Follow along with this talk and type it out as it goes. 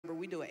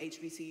we do an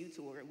HBCU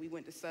tour. We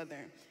went to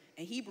Southern,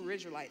 and Hebrew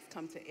Israelites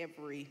come to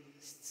every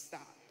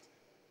stop.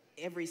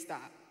 Every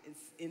stop. It's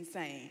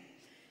insane.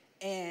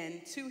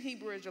 And 2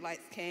 Hebrew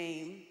Israelites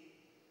came,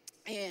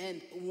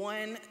 and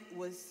one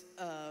was,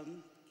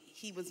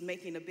 he was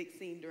making a big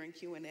scene during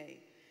Q&A.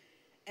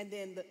 And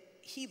then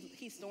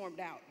he stormed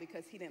out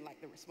because he didn't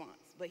like the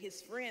response. But his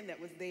friend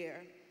that was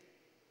there,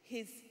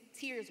 his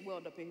tears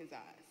welled up in his eyes.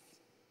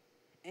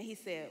 And he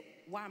said,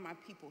 why are my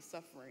people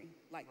suffering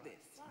like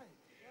this?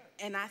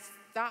 And I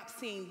stopped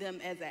seeing them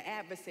as an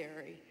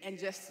adversary and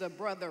just a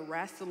brother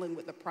wrestling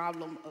with the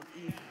problem of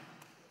evil.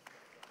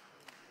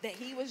 That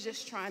he was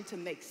just trying to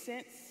make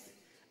sense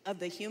of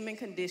the human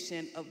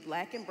condition of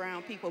black and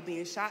brown people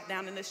being shot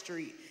down in the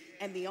street.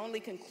 And the only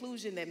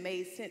conclusion that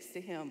made sense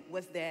to him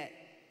was that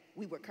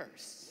we were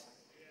cursed.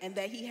 And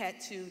that he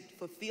had to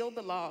fulfill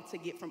the law to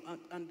get from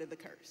under the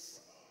curse.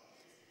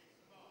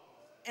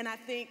 And I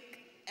think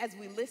as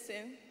we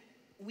listen,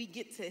 we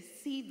get to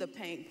see the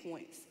pain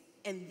points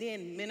and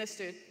then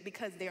minister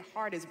because their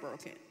heart is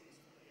broken.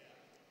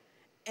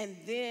 And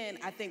then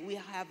I think we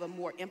have a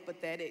more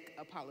empathetic,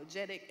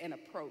 apologetic, and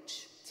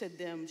approach to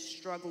them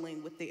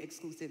struggling with the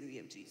exclusivity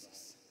of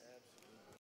Jesus.